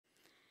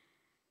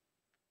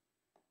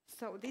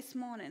So this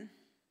morning,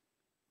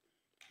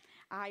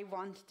 I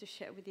want to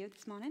share with you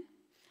this morning,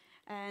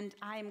 and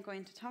I am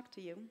going to talk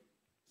to you,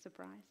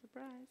 surprise,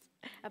 surprise,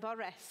 about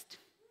rest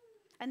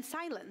and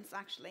silence,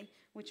 actually,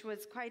 which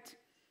was quite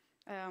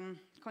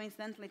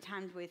coincidentally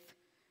timed with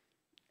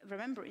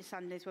Remembering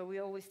Sundays, where we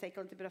always take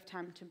a little bit of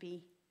time to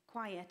be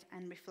quiet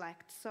and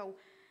reflect. So,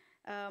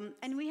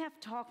 and we have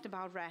talked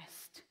about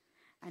rest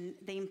and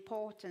the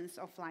importance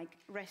of like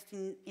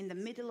resting in the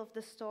middle of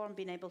the storm,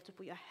 being able to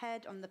put your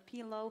head on the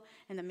pillow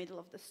in the middle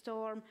of the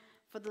storm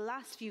for the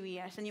last few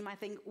years. And you might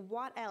think,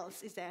 what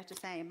else is there to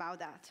say about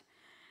that?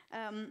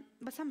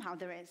 But somehow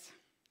there is.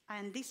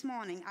 And this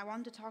morning, I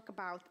want to talk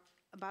about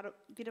a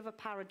bit of a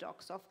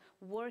paradox of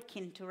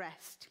working to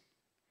rest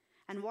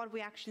and what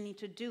we actually need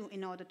to do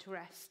in order to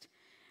rest.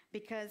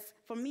 Because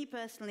for me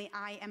personally,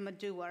 I am a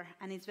doer,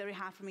 and it's very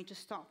hard for me to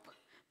stop.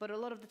 But a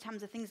lot of the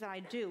times, the things that I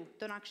do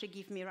don't actually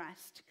give me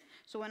rest.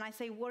 So when I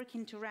say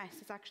working to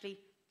rest, it's actually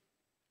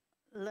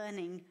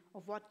learning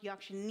of what you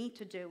actually need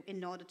to do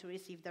in order to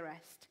receive the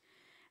rest.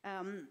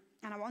 And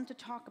I want to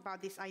talk about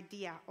this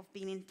idea of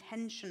being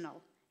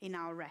intentional in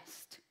our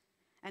rest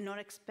and not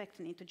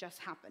expecting it to just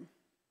happen.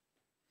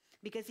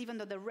 Because even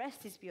though the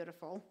rest is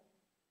beautiful,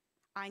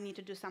 I need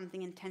to do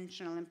something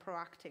intentional and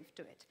proactive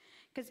to it.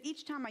 Because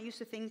each time I used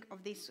to think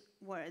of these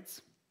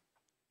words,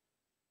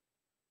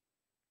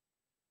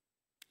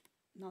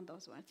 not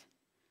those words.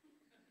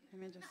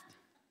 Let me just.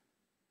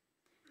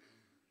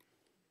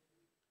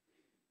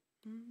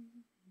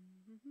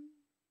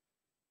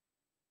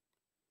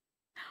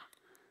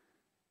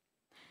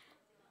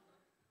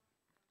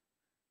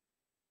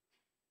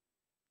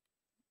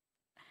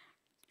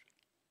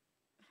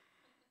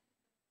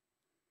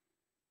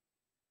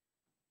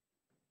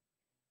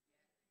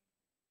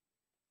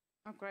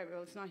 Oh, great,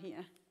 well, it's not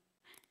here.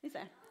 Is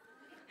there?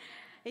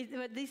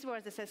 These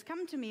words, it says,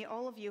 "Come to me,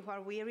 all of you who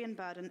are weary and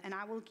burdened, and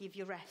I will give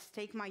you rest.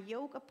 Take my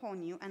yoke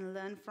upon you and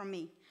learn from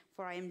me,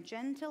 for I am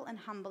gentle and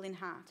humble in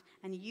heart,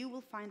 and you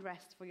will find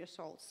rest for your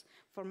souls.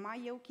 For my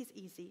yoke is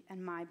easy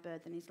and my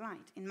burden is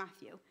light," in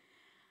Matthew.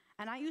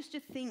 And I used to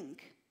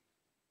think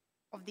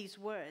of these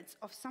words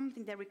of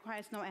something that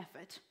requires no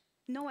effort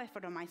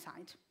on my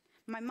side.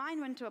 My mind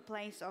went to a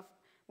place of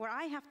where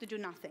I have to do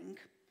nothing.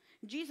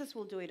 Jesus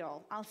will do it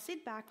all. I'll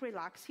sit back,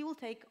 relax. He will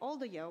take all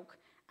the yoke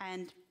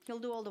and he'll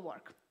do all the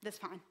work. That's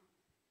fine.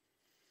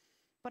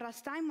 But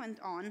as time went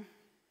on,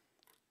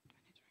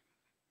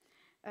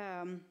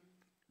 and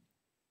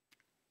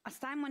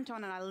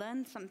I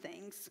learned some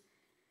things,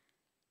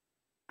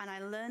 and I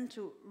learned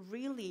to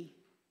really,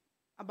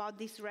 about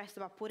this rest,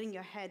 about putting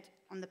your head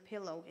on the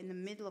pillow in the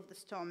middle of the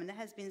storm. And there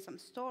has been some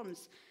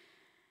storms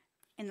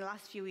in the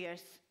last few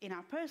years in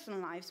our personal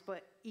lives,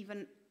 but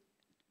even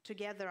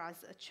together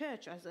as a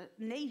church, as a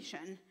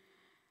nation.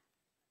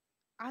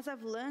 As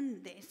I've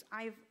learned this,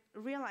 I've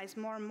realized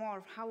more and more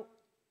of how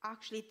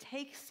actually it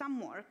takes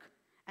some work,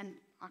 and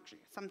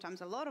actually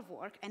sometimes a lot of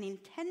work, and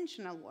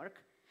intentional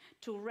work,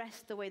 to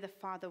rest the way the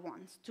Father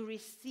wants, to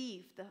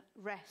receive the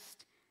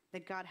rest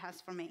that God has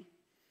for me.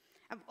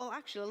 Well,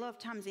 actually, a lot of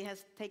times it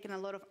has taken a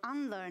lot of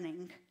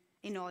unlearning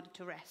in order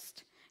to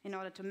rest, in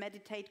order to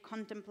meditate,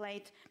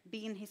 contemplate,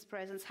 be in His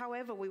presence,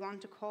 however we want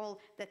to call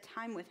that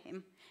time with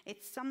Him.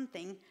 It's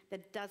something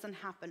that doesn't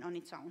happen on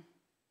its own.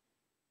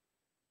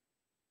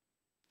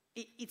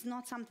 It's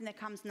not something that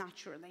comes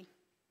naturally.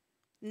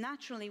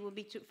 Naturally would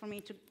be for me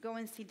to go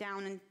and sit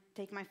down and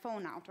take my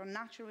phone out, or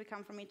naturally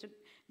come for me to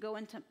go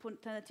and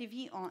put the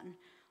TV on,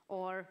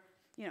 or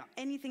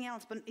anything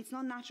else, but it's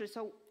not natural.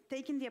 So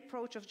taking the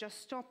approach of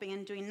just stopping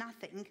and doing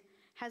nothing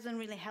hasn't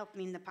really helped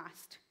me in the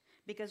past,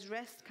 because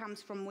rest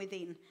comes from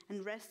within,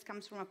 and rest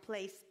comes from a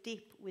place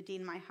deep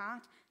within my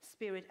heart,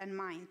 spirit, and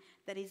mind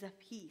that is a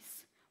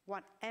peace,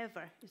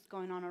 whatever is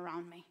going on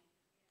around me.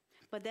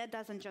 But that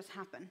doesn't just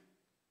happen.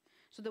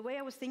 So the way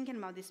I was thinking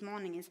about this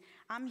morning is,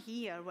 I'm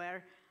here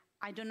where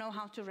I don't know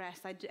how to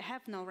rest. I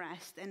have no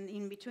rest. And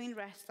in between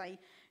rests, I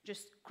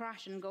just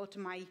crash and go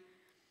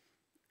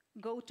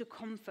to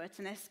comforts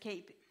and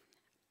escape.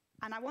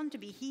 And I want to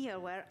be here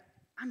where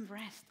I'm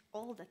rest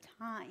all the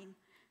time.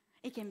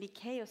 It can be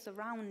chaos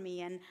around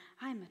me, and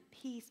I'm at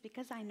peace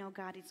because I know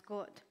God is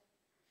good.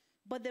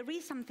 But there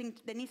is something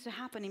that needs to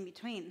happen in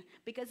between,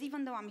 because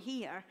even though I'm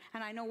here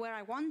and I know where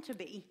I want to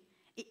be,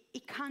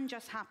 it can't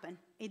just happen.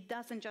 It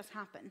doesn't just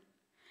happen.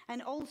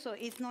 And also,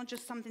 it's not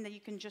just something that you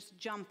can just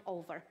jump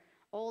over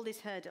all these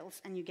hurdles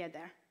and you get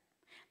there.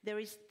 There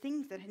is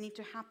things that need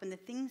to happen, the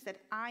things that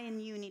I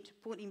and you need to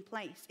put in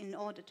place in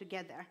order to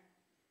get there.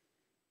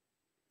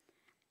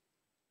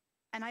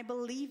 And I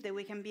believe that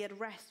we can be at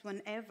rest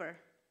whenever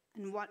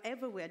and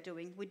whatever we're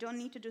doing. We don't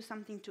need to do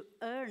something to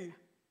earn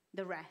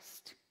the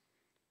rest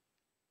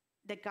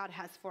that God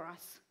has for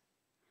us.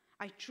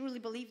 I truly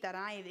believe that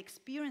I have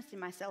experienced it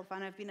myself,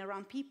 and I've been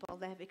around people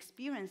that have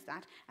experienced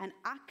that and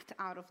act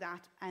out of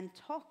that and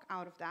talk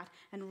out of that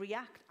and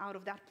react out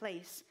of that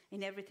place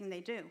in everything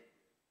they do.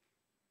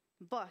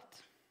 But,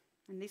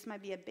 and this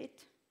might be a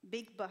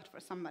big but for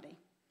somebody,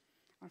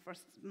 or for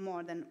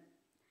more than,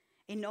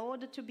 in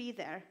order to be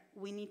there,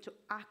 we need to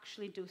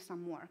actually do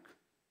some work.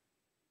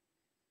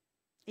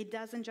 It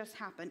doesn't just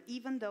happen.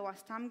 Even though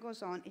as time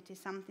goes on, it is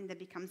something that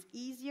becomes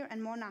easier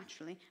and more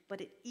naturally,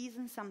 but it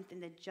isn't something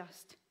that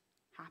just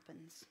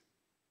happens.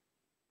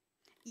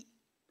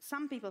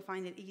 Some people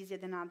find it easier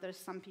than others.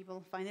 Some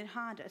people find it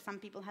harder. Some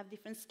people have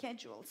different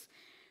schedules.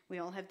 We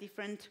all have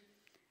different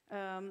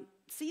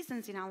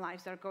seasons in our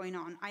lives that are going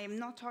on. I am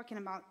not talking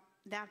about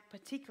that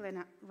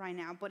particular right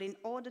now, but in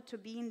order to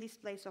be in this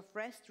place of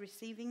rest,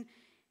 receiving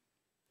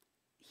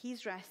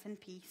his rest and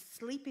peace,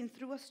 sleeping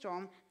through a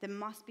storm, there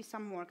must be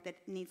some work that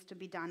needs to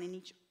be done in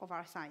each of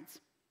our sides.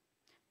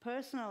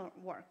 Personal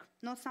work,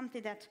 not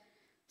something that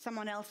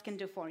someone else can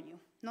do for you,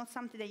 not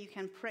something that you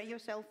can pray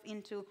yourself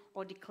into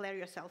or declare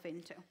yourself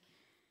into.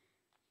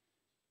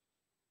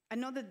 I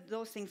know that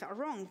those things are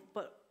wrong,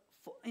 but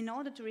in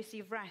order to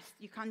receive rest,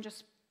 you can't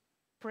just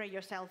pray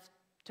yourself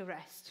to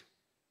rest.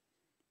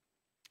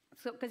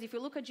 So, because if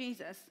you look at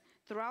Jesus,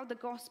 throughout the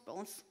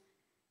Gospels,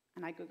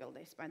 and I Googled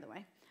this, by the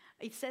way,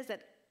 it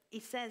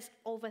says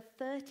over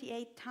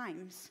 38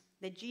 times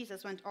that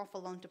Jesus went off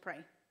alone to pray.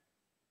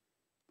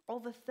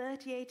 Over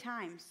 38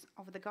 times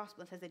of the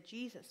Gospel says that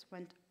Jesus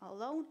went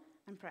alone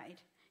and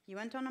prayed. He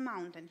went on a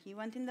mountain. He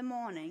went in the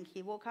morning.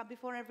 He woke up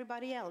before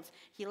everybody else.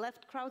 He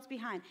left crowds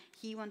behind.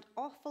 He went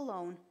off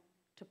alone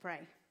to pray.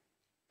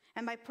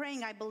 And by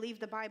praying, I believe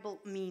the Bible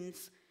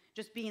means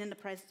just being in the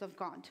presence of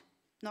God,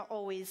 not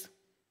always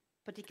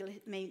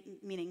particularly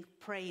meaning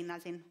praying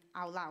as in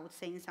out loud,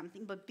 saying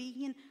something, but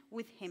being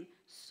with him,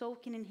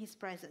 soaking in his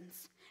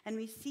presence. And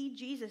we see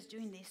Jesus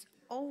doing this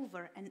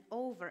over and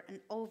over and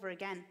over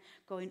again,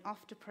 going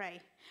off to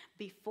pray,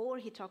 before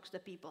he talks to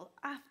the people,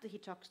 after he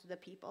talks to the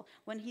people,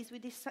 when he's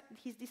with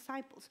his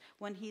disciples,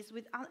 when he's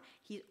with others,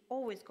 he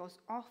always goes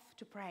off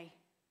to pray.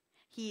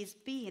 He is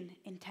being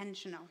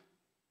intentional.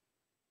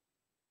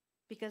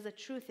 Because the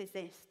truth is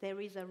this,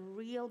 there is a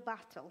real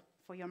battle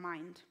for your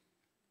mind,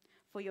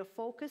 for your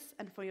focus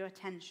and for your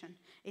attention.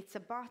 It's a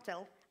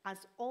battle as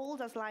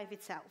old as life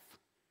itself.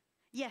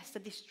 Yes, the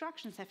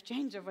distractions have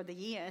changed over the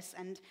years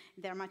and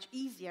they're much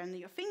easier in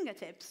your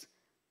fingertips,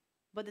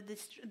 but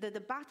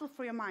the battle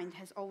for your mind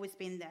has always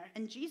been there.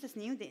 And Jesus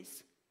knew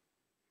this.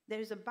 There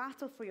is a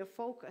battle for your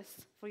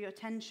focus, for your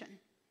attention.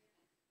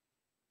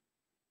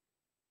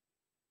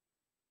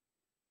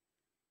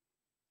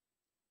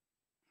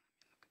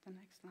 Look at the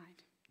next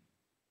slide.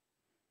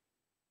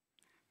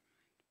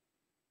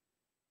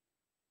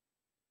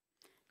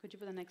 Could you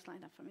put the next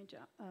slide up for me,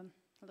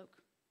 Luke?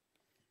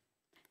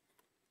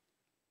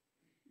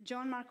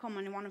 John Mark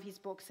Coleman, in one of his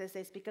books, says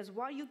this, because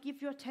what you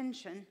give your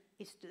attention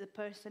is to the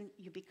person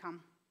you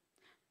become.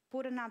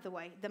 Put another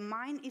way, the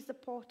mind is the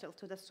portal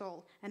to the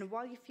soul, and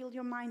what you fill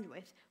your mind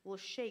with will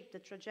shape the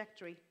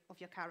trajectory of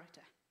your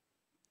character.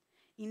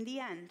 In the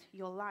end,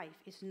 your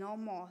life is no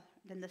more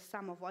than the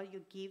sum of what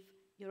you give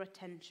your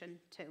attention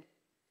to.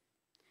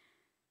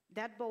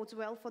 That bodes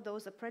well for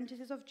those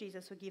apprentices of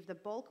Jesus who give the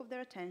bulk of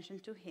their attention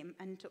to him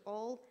and to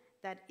all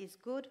that is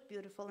good,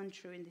 beautiful, and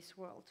true in this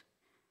world,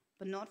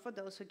 but not for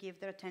those who give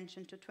their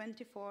attention to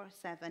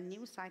 24/7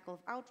 news cycle of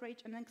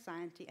outrage and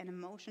anxiety and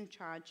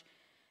emotion-charged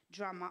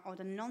drama, or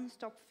the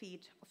non-stop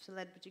feed of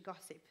celebrity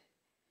gossip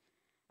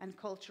and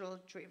cultural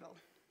drivel.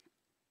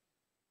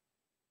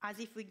 As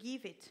if we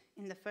give it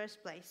in the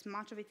first place,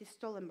 much of it is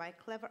stolen by a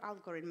clever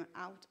algorithm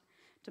out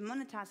to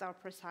monetize our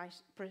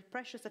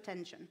precious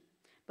attention.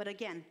 But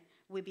again,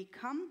 we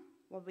become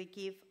what we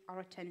give our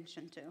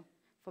attention to,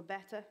 for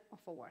better or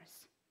for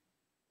worse.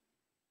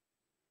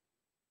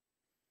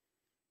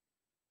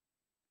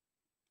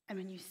 And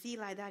when you see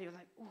like that, you're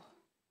like, oh.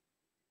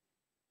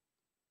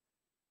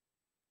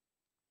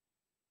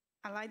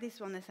 I like this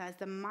one that says,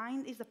 the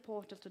mind is a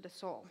portal to the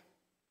soul.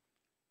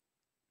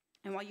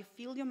 And what you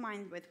fill your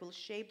mind with will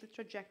shape the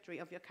trajectory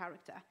of your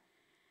character.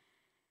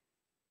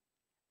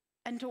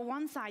 And to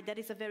one side, that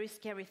is a very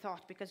scary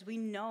thought, because we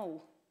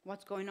know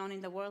what's going on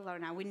in the world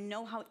right now. We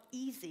know how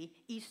easy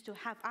it is to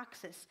have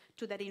access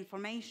to that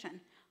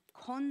information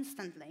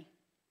constantly.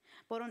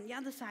 But on the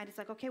other side, it's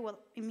like, okay, well,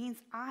 it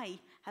means I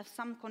have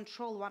some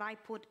control what I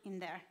put in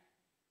there.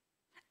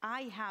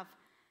 I have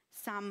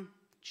some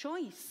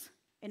choice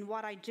in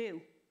what I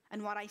do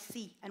and what I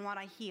see and what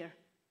I hear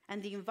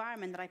and the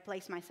environment that I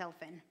place myself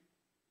in.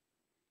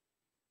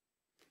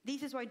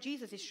 This is why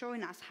Jesus is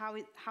showing us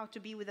how to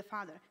be with the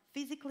Father,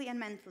 physically and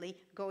mentally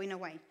going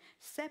away,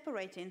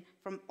 separating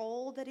from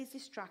all that is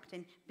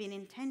distracting, being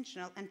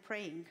intentional and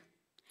praying.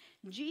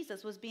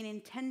 Jesus was being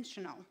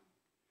intentional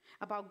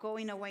about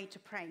going away to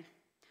pray.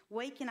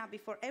 Waking up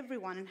before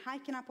everyone and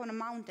hiking up on a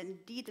mountain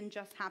didn't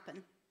just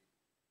happen.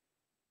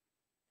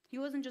 He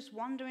wasn't just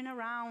wandering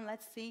around,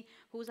 let's see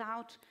who's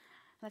out,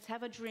 let's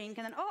have a drink,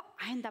 and then, oh,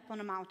 I end up on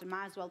a mountain,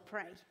 might as well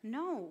pray.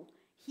 No,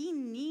 he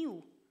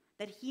knew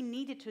that he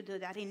needed to do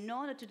that in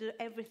order to do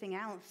everything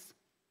else.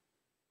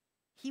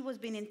 He was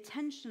being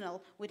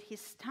intentional with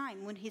his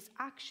time, with his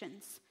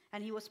actions,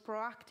 and he was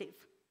proactive.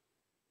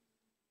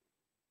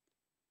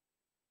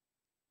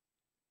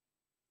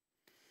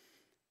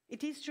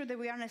 It is true that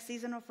we are in a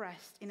season of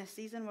rest, in a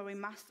season where we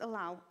must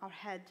allow our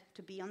head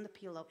to be on the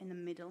pillow in the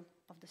middle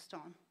of the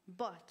storm.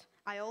 But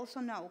I also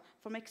know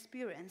from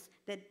experience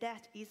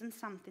that isn't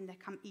something that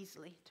comes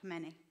easily to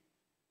many.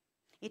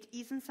 It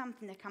isn't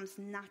something that comes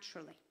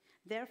naturally.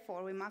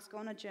 Therefore, we must go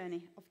on a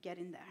journey of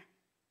getting there.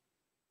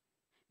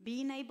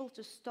 Being able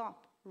to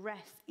stop,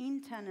 rest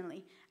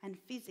internally and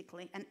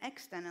physically and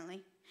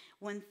externally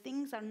when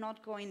things are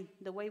not going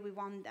the way we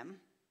want them,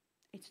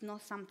 it's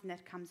not something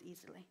that comes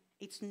easily.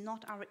 It's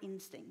not our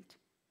instinct.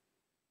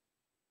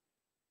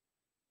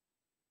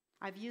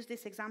 I've used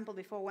this example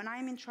before. When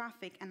I'm in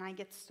traffic and I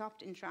get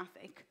stopped in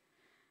traffic,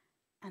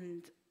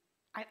 and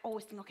I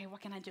always think, okay, what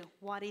can I do?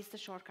 What is the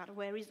shortcut?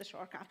 Where is the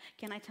shortcut?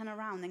 Can I turn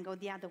around and go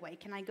the other way?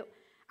 Can I go?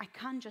 I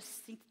can't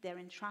just sit there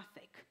in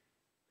traffic.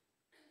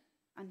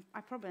 And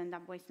I probably end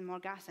up wasting more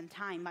gas and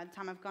time by the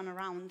time I've gone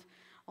around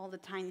all the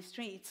tiny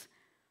streets.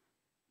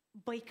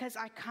 Because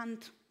I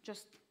can't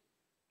just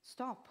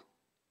stop.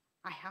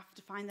 I have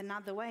to find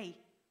another way.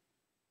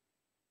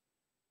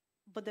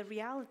 But the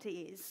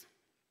reality is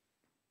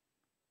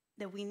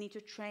that we need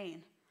to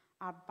train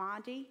our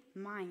body,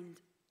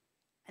 mind,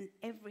 and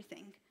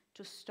everything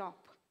to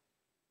stop.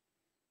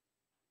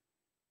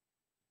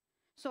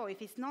 So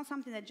if it's not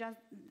something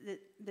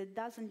that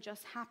doesn't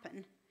just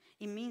happen,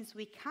 it means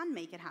we can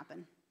make it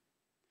happen.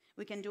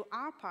 We can do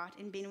our part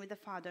in being with the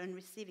Father and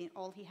receiving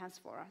all He has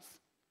for us.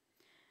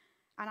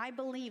 And I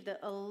believe that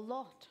a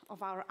lot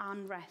of our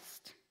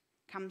unrest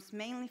comes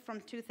mainly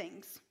from two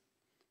things: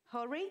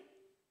 hurry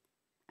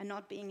and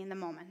not being in the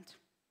moment.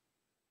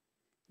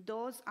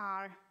 Those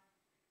are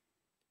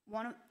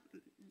one of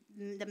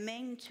the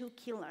main two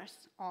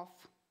killers of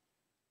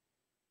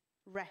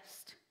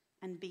rest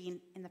and being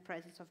in the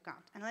presence of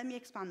God. And let me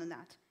expand on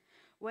that.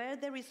 Where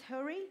there is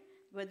hurry,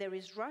 where there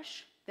is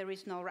rush, there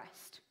is no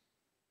rest.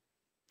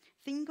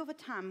 Think of a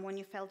time when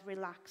you felt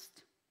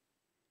relaxed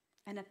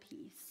and at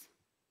peace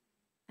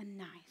and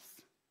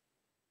nice.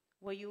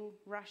 Were you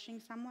rushing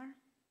somewhere?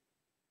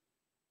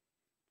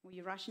 Were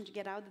you rushing to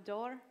get out the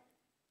door?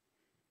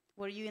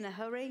 Were you in a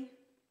hurry?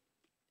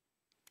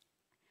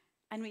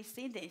 And we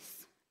see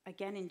this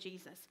again in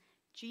Jesus.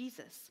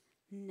 Jesus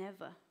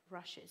never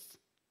rushes.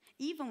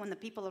 Even when the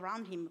people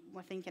around him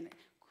were thinking,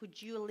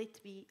 could you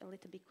be a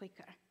little bit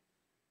quicker?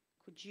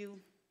 Could you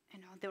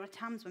there were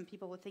times when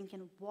people were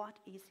thinking, what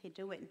is he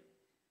doing?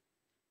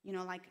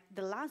 Like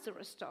the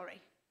Lazarus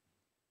story.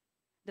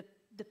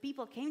 The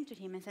people came to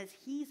him and says,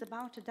 he's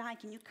about to die.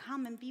 Can you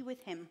come and be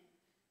with him?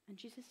 And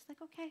Jesus is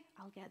like, okay,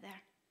 I'll get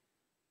there.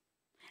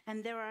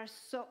 And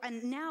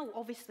and now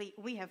obviously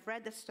we have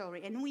read the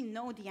story and we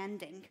know the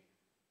ending.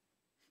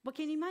 But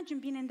can you imagine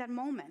being in that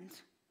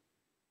moment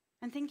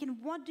and thinking,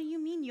 what do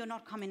you mean you're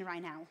not coming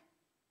right now?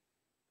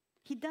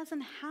 He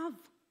doesn't have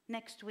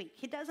next week.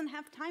 He doesn't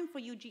have time for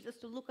you, Jesus,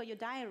 to look at your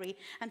diary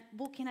and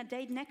book in a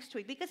date next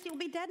week because he'll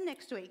be dead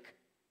next week.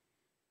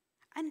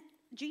 And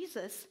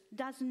Jesus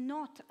does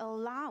not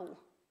allow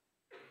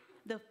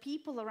the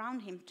people around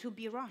him to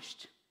be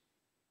rushed.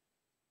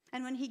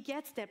 And when he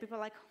gets there, people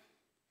are like,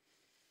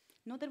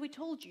 not that we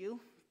told you,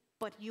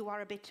 but you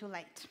are a bit too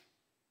late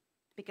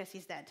because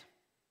he's dead.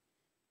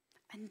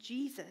 And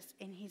Jesus,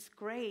 in his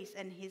grace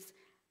and his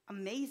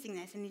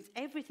amazingness and his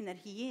everything that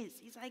he is,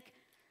 he's like,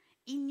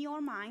 in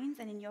your minds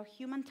and in your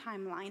human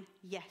timeline,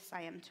 yes,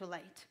 I am too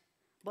late.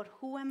 But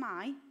who am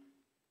I?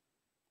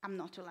 I'm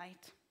not too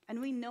late. And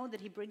we know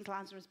that he brings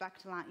Lazarus back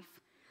to life.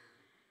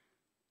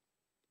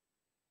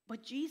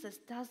 But Jesus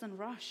doesn't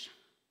rush,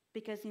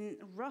 because in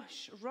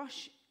rush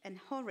and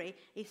hurry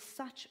is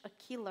such a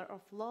killer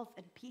of love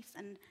and peace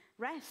and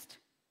rest.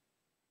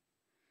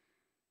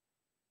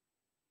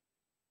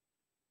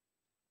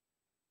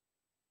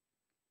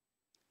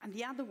 And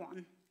the other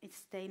one is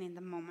staying in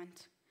the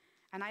moment.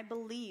 And I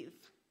believe,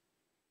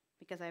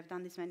 because I've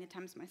done this many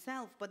times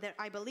myself, but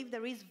I believe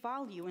there is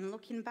value in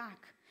looking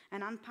back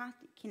and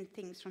unpacking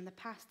things from the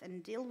past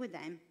and deal with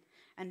them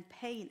and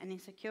pain and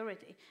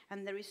insecurity.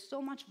 And there is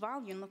so much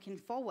value in looking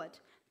forward,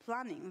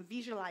 planning,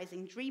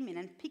 visualizing, dreaming,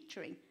 and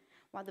picturing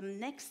what the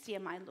next year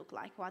might look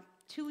like, what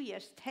 2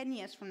 years, 10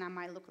 years from now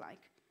might look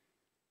like.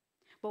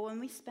 But when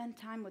we spend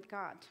time with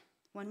God,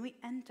 when we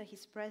enter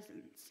his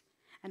presence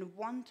and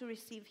want to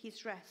receive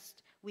his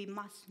rest, we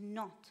must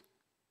not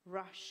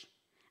rush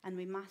and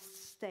we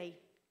must stay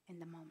in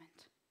the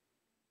moment.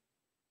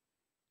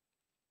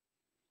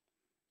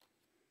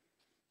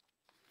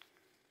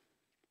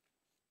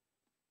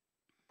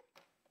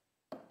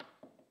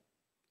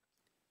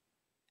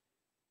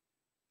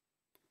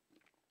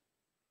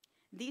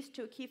 These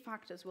two key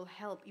factors will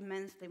help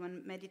immensely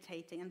when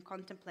meditating and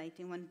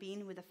contemplating, when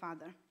being with the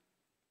Father.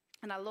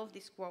 And I love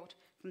this quote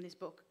from this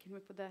book. Can we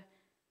put the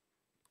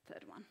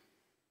third one up?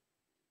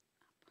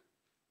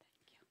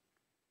 Thank you.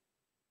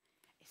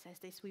 It says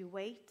this: we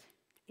wait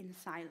in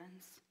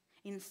silence.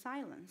 In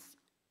silence,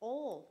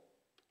 all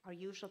our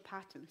usual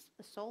patterns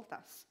assault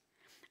us.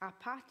 Our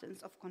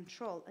patterns of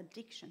control,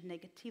 addiction,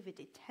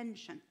 negativity,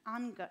 tension,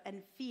 anger,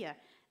 and fear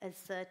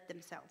assert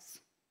themselves.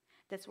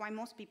 That's why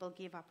most people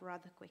give up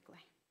rather quickly.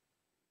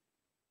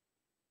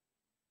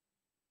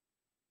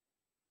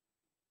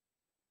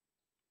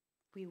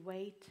 We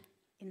wait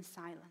in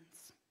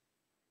silence.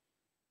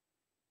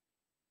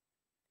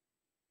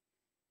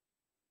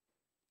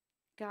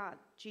 God,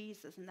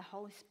 Jesus, and the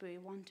Holy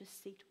Spirit want to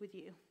sit with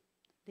you.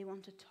 They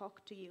want to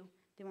talk to you.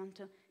 They want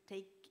to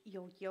take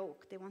your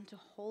yoke. They want to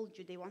hold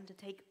you. They want to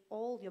take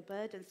all your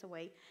burdens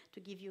away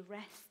to give you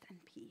rest and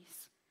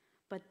peace.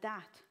 But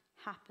that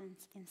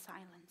happens in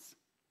silence.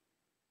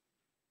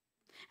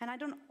 And I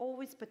don't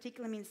always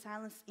particularly mean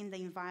silence in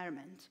the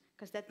environment,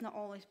 because that's not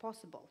always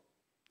possible.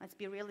 Let's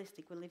be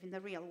realistic. We live in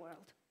the real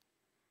world.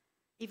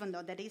 Even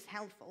though that is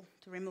helpful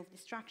to remove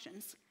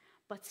distractions,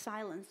 but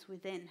silence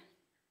within.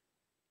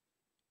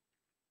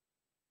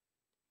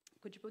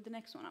 Could you put the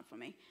next one up for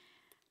me?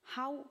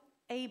 How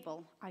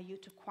able are you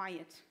to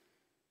quiet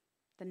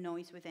the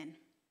noise within?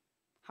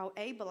 How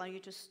able are you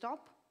to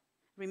stop,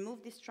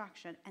 remove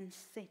distraction, and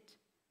sit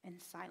in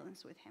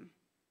silence with him?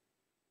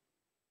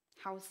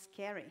 How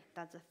scary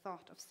that's the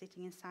thought of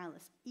sitting in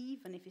silence,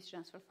 even if it's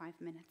just for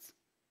 5 minutes.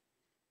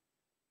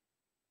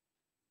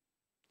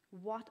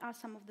 What are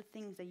some of the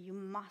things that you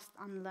must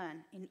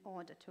unlearn in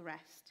order to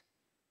rest?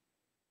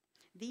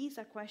 These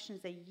are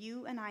questions that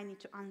you and I need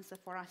to answer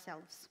for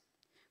ourselves.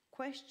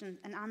 Questions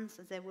and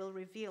answers that will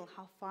reveal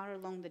how far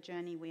along the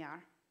journey we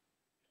are.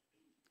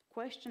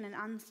 Questions and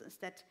answers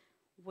that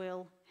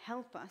will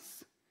help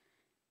us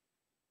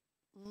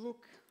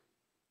look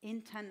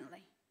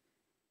internally,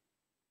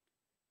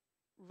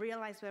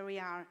 realize where we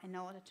are in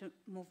order to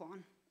move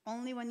on.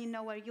 Only when you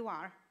know where you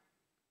are,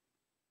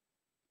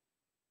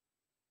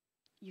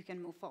 you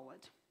can move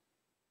forward.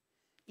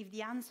 If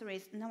the answer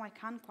is, no, I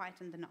can't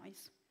quieten the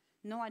noise,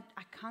 no, I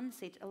can't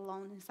sit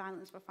alone in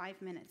silence for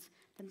 5 minutes,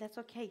 then that's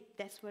okay.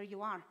 That's where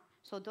you are.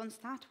 So don't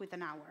start with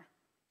an hour,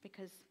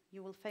 because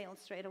you will fail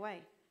straight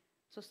away.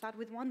 So start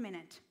with 1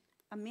 minute.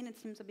 A minute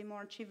seems to be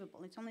more achievable.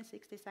 It's only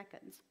 60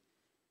 seconds.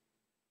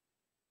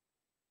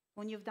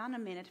 When you've done a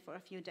minute for a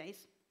few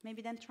days,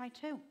 maybe then try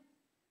 2.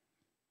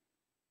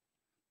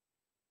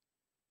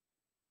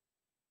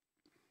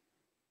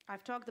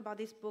 I've talked about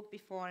this book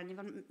before, and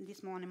even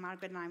this morning,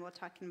 Margaret and I were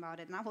talking about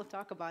it, and I will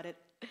talk about it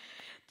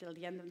till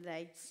the end of the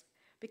day.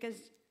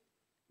 Because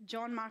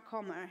John Mark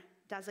Comer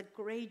does a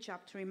great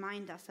job to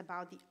remind us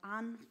about the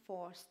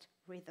unforced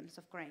rhythms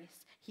of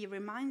grace. He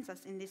reminds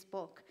us in this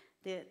book,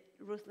 The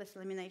Ruthless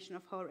Elimination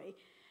of Hurry,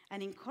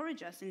 and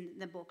encourages us in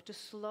the book to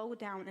slow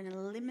down and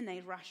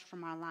eliminate rush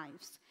from our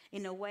lives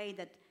in a way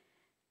that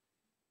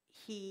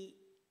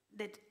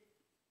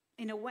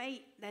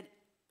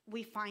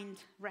we find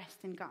rest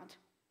in God.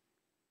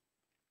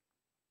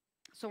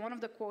 So one of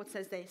the quotes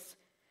says this: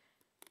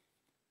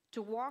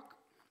 to walk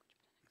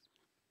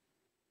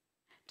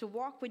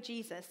with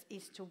Jesus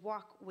is to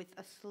walk with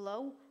a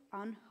slow,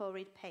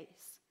 unhurried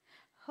pace.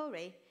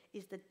 Hurry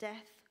is the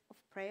death of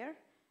prayer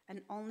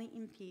and only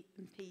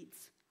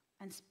impedes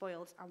and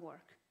spoils our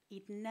work.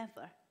 It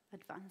never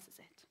advances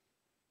it.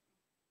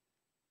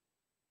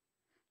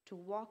 To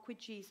walk with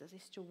Jesus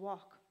is to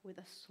walk with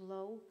a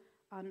slow,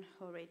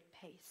 unhurried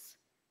pace.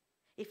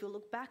 If you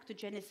look back to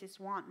Genesis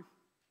 1,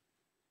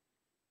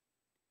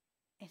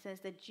 it says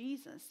that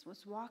Jesus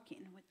was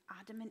walking with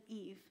Adam and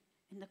Eve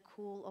in the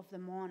cool of the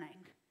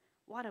morning.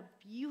 What a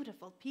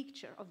beautiful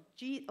picture of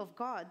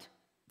God.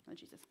 Not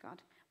Jesus,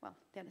 God. Well,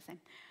 they're the same.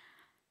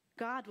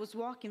 God was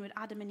walking with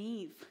Adam and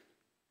Eve.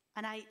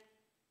 And I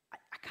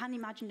can't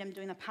imagine them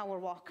doing a power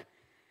walk.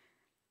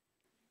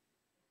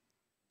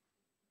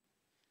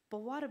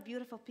 But what a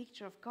beautiful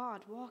picture of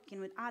God walking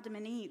with Adam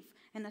and Eve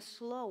in a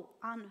slow,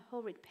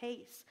 unhurried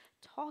pace,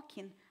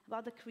 talking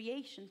about the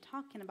creation,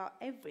 talking about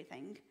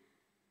everything.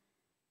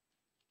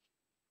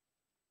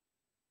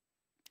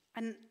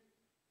 And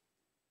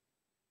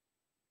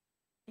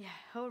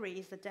hurry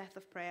is the death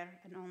of prayer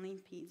and only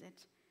impedes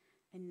it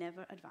and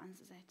never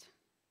advances it.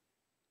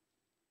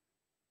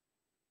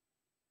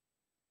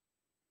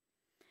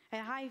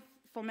 And I,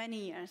 for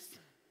many years,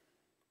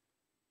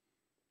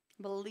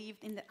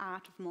 believed in the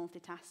art of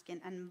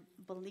multitasking and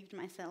believed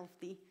myself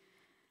the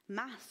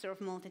master of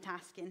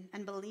multitasking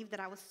and believed that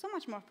I was so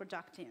much more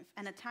productive.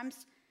 And at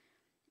times,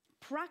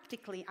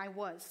 practically I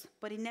was,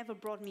 but it never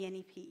brought me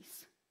any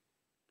peace.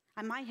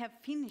 I might have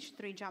finished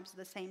 3 jobs at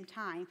the same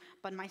time,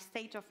 but my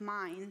state of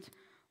mind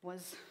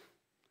was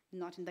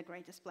not in the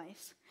greatest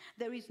place.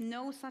 There is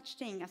no such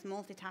thing as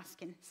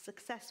multitasking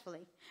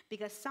successfully,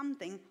 because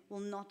something will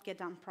not get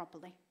done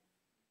properly.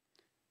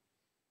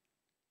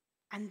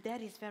 And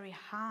that is very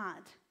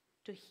hard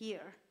to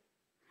hear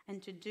and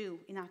to do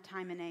in our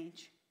time and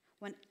age.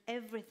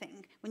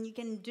 When you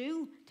can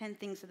do 10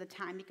 things at a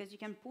time, because you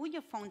can pull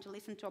your phone to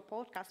listen to a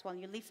podcast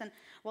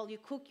while you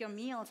cook your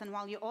meals, and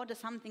while you order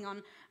something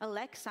on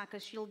Alexa,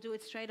 because she'll do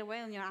it straight away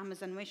on your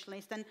Amazon wish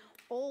list, and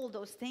all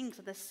those things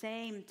at the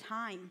same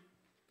time,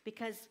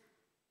 because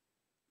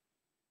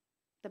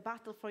the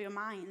battle for your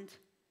mind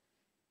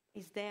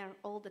is there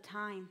all the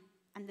time.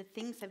 And the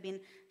things have been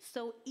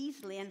so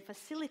easily and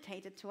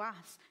facilitated to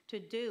us to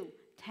do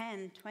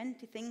 10,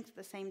 20 things at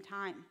the same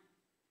time.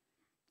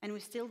 And we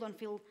still don't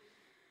feel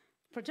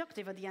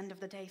productive at the end of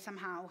the day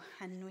somehow.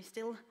 And we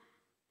still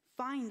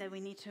find that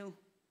we need to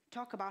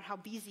talk about how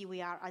busy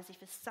we are, as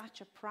if it's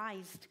such a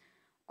prized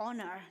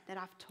honor that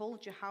I've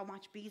told you how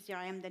much busier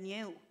I am than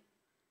you.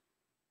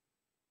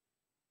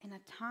 in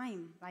a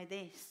time like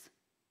this,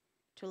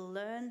 to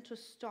learn to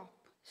stop,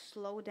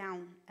 slow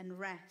down, and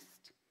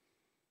rest,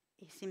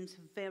 it seems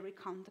very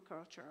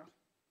countercultural.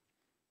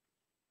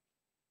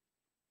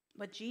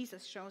 But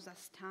Jesus shows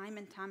us time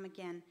and time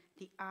again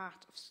the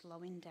art of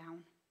slowing down,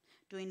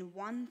 doing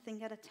one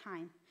thing at a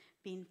time,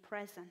 being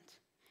present,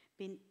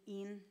 being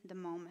in the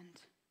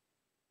moment.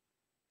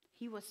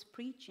 He was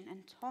preaching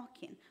and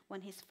talking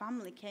when his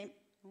family came.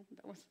 Oh,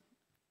 that was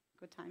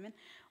good timing.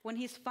 When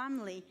his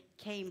family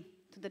came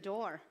to the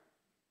door.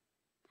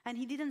 And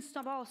he didn't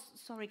stop. Oh,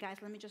 sorry guys,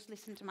 let me just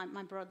listen to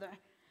my brother.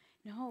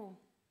 No,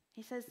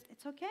 he says,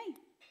 it's okay.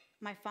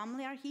 My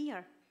family are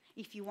here.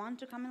 If you want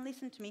to come and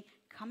listen to me,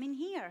 come in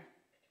here.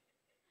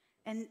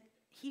 And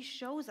he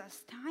shows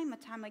us time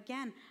and time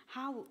again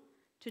how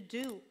to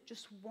do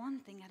just one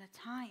thing at a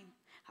time,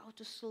 how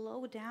to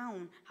slow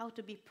down, how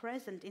to be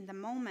present in the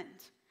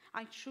moment.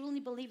 I truly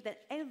believe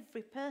that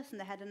every person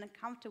that had an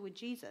encounter with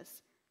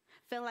Jesus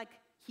felt like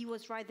he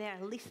was right there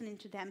listening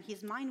to them.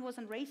 His mind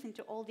wasn't racing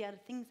to all the other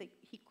things that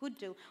he could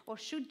do or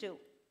should do,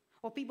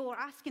 or people were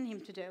asking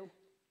him to do.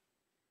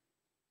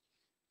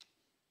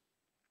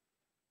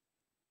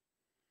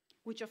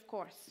 Which, of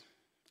course,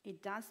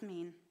 it does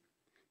mean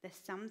that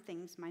some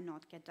things might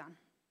not get done.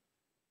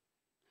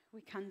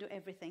 We can't do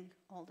everything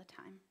all the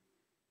time.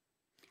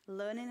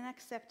 Learning and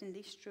accepting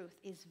this truth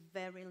is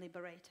very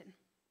liberating.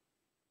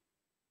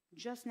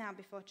 Just now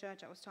before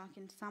church, I was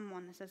talking to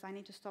someone that says, I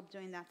need to stop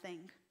doing that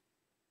thing.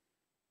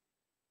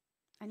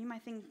 And you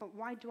might think, but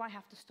why do I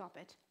have to stop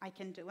it? I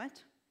can do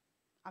it.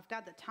 I've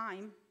got the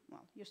time.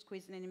 Well, you're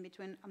squeezing it in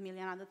between a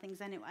million other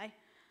things anyway.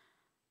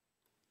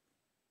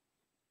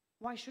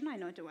 Why shouldn't I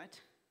not do it?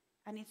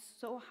 And it's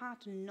so hard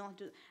to not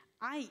do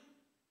it.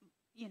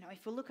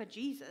 If we look at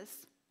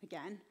Jesus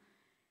again,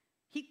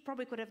 he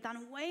probably could have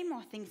done way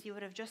more things. He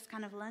would have just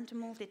kind of learned to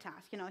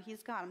multitask.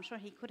 He's God. I'm sure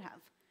he could have.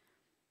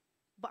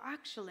 But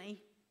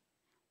actually,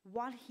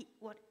 what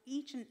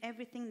each and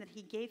everything that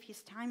he gave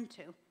his time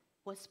to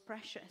was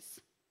precious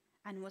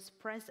and was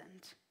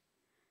present.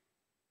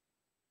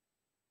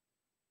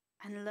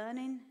 And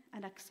learning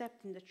and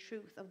accepting the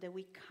truth of that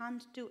we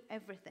can't do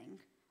everything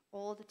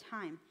all the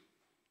time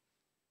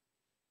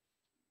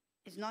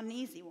is not an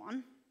easy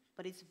one,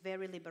 but it's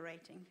very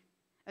liberating.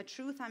 A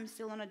truth I'm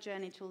still on a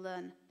journey to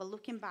learn, but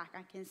looking back,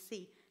 I can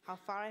see how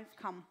far I've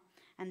come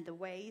and the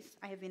ways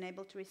I have been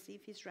able to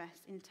receive his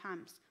rest in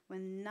times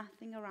when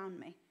nothing around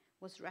me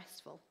was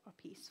restful or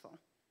peaceful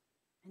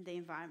in the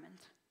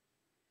environment.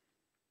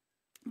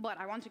 But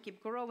I want to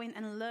keep growing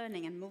and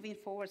learning and moving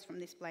forwards from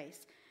this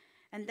place.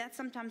 And that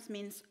sometimes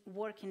means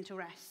working to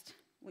rest,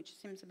 which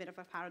seems a bit of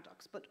a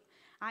paradox, but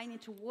I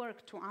need to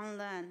work to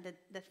unlearn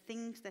the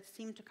things that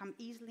seem to come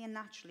easily and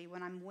naturally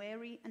when I'm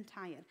weary and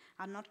tired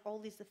are not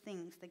always the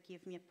things that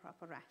give me a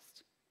proper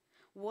rest.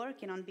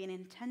 Working on being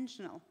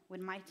intentional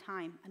with my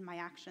time and my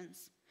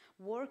actions.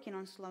 Working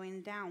on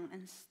slowing down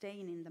and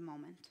staying in the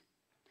moment.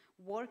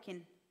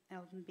 Working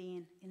on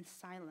being in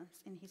silence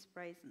in his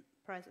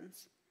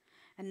presence.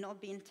 And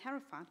not being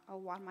terrified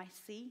of what I might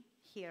see,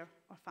 hear,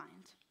 or find.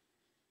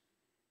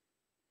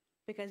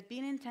 Because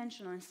being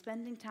intentional and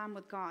spending time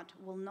with God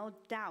will no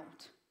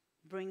doubt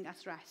bring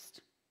us rest.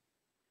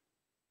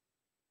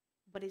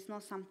 But it's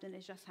not something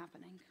that's just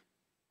happening.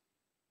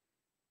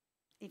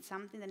 It's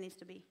something that needs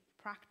to be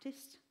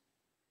practiced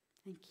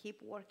and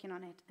keep working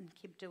on it and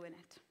keep doing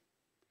it.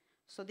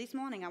 So this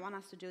morning I want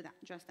us to do that,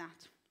 just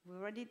that. We've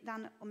already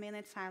done a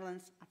minute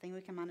silence. I think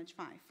we can manage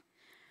 5.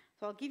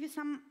 So I'll give you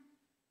some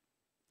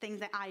things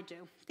that I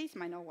do. These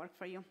might not work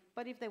for you,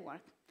 but if they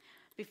work.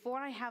 Before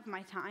I have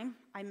my time,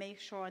 I make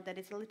sure that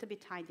it's a little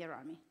bit tidy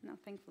around me. No,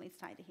 thankfully it's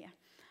tidy here.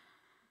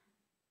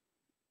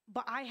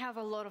 But I have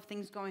a lot of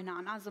things going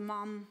on. As a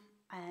mom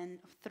and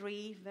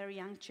 3 very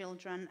young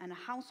children and a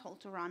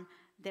household to run,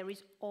 there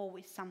is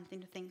always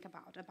something to think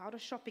about a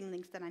shopping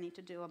list that I need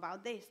to do,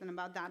 about this and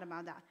about that.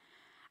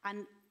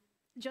 And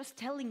just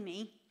telling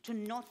me to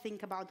not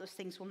think about those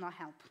things will not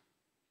help.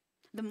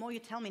 The more you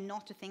tell me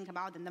not to think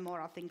about them, the more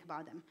I'll think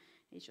about them.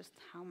 It's just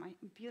how my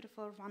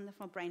beautiful,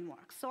 wonderful brain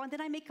works. So then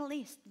I make a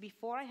list.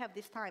 Before I have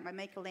this time, I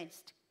make a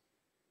list.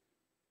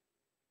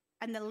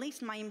 And the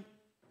list might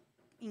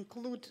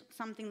include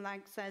something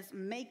like says,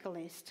 make a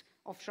list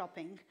of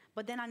shopping.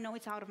 But then I know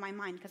it's out of my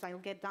mind because I'll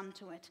get done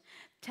to it.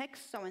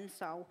 Text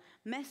so-and-so,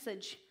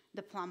 message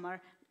the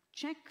plumber,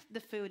 check the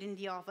food in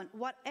the oven.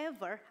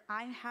 Whatever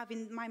I have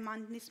in my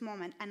mind in this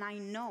moment, and I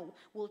know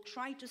will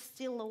try to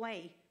steal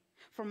away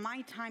from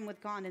my time with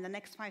God in the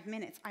next 5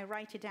 minutes, I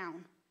write it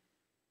down.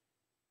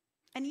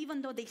 And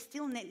even though they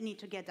still need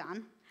to get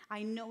done,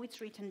 I know it's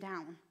written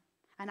down.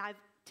 And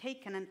I've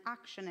taken an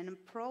action and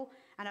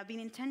I've been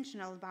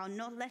intentional about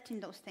not letting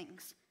those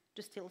things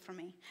to steal from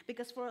me.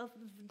 Because for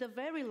the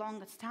very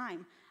longest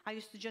time, I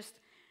used to just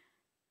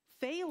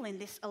fail in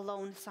this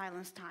alone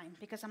silence time.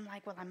 Because I'm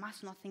like, well, I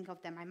must not think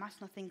of them. I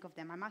must not think of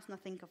them. I must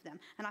not think of them.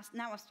 And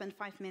now I've spent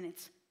 5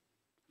 minutes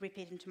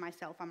repeating to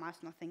myself, I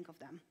must not think of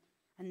them.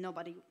 And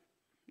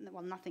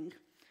nothing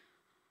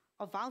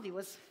of value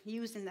was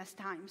used in this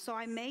time. So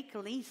I make a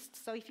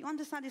list. So if you want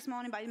to start this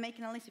morning by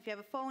making a list, if you have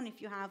a phone,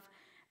 if you have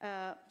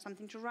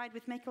something to write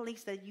with, make a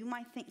list that you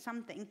might think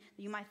something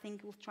that you might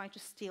think will try to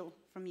steal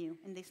from you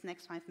in these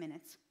next 5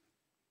 minutes.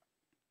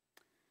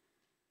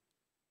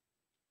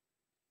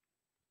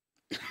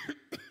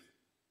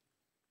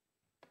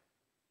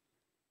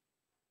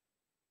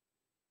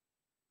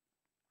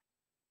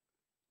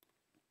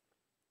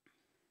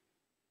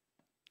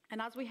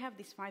 And as we have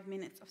these 5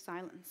 minutes of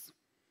silence,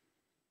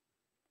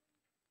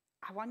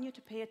 I want you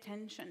to pay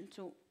attention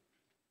to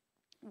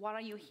what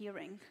are you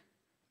hearing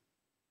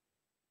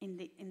in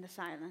the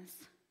silence.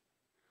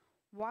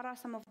 What are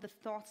some of the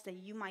thoughts that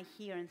you might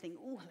hear and think,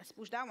 oh, let's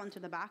push that one to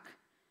the back.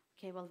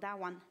 Okay, well, that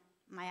one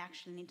might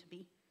actually need to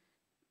be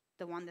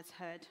the one that's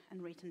heard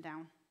and written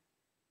down.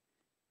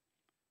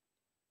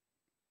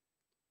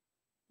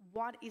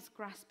 What is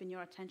grasping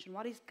your attention?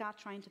 What is God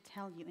trying to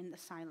tell you in the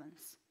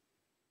silence?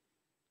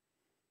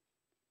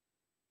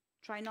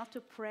 Try not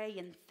to pray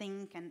and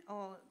think and,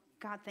 oh,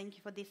 God, thank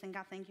you for this and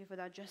God, thank you for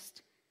that.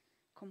 Just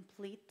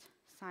complete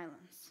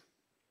silence.